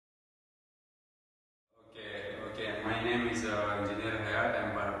My name is Engineer Hayat. I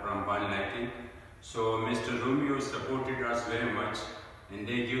am from Pan Lighting. So Mr. Romeo supported us very much, and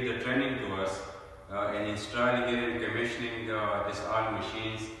they give the training to us in installing and commissioning this all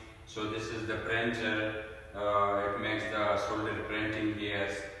machines. So this is the printer. It makes the solder printing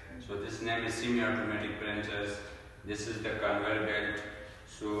gears. So this name is semi-automatic printers. This is the conveyor belt.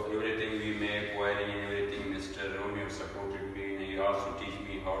 So everything we make, wiring and everything, Mr. Romeo supported me, and he also teach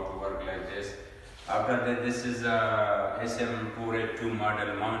me how to work like this. After that, this is a SM482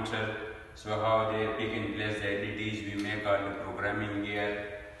 model mounter. So how they pick in place the LEDs, we make all the programming here.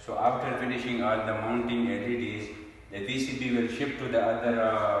 So after finishing all the mounting LEDs, the PCB will ship to the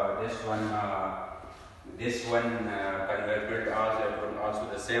other, this one conveyor belt also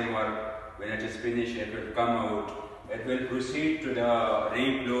the same work. When it is finished, it will come out. It will proceed to the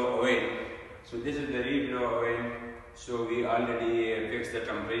reblow oven. So this is the reblow oven. So we already fixed the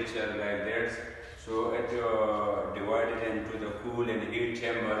temperature like that. So it divided into the cool and heat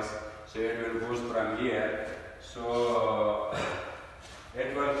chambers. So it will goes from here. So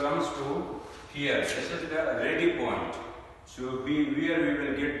it will comes to here. This is the ready point. So where we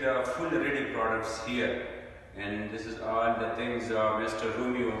will get the full ready products here. And this is all the things Mr.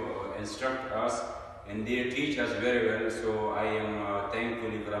 Romeo instruct us, and they teach us very well. So I am thankful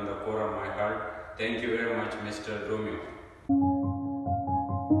from the core of my heart. Thank you very much, Mr. Romeo.